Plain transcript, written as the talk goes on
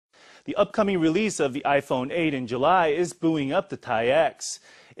The upcoming release of the iPhone 8 in July is buoying up the Taiex.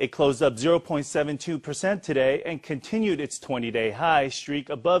 It closed up 0.72% today and continued its 20-day high streak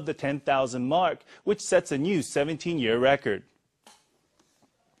above the 10,000 mark, which sets a new 17-year record.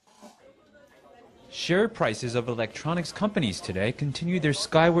 Share prices of electronics companies today continued their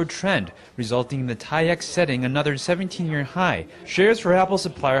skyward trend, resulting in the Taiex setting another 17-year high. Shares for Apple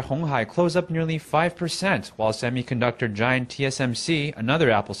supplier Hon Hai closed up nearly 5%, while semiconductor giant TSMC,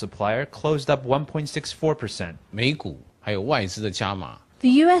 another Apple supplier, closed up 1.64%. 美股还有外资的加码。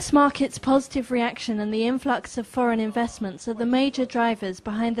 The US market's positive reaction and the influx of foreign investments are the major drivers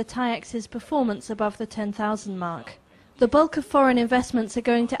behind the Taiex's performance above the 10,000 mark. The bulk of foreign investments are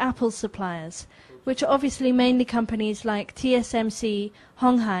going to Apple's suppliers, which are obviously mainly companies like TSMC,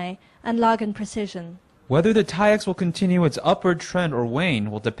 Hon Hai, and Largan Precision. Whether the Taiex will continue its upward trend or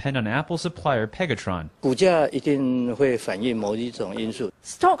wane will depend on Apple supplier Pegatron. 股价一定会反映某一种因素。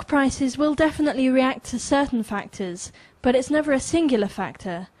 Stock prices will definitely react to certain factors, but it's never a singular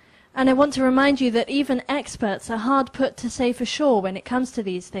factor. And I want to remind you that even experts are hard put to say for sure when it comes to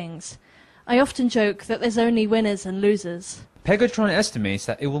these things. I often joke that there's only winners and losers. Pegatron estimates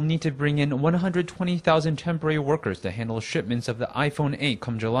that it will need to bring in 120,000 temporary workers to handle shipments of the iPhone 8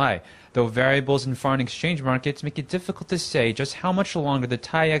 come July, though variables in foreign exchange markets make it difficult to say just how much longer the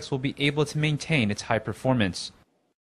Taiex will be able to maintain its high performance.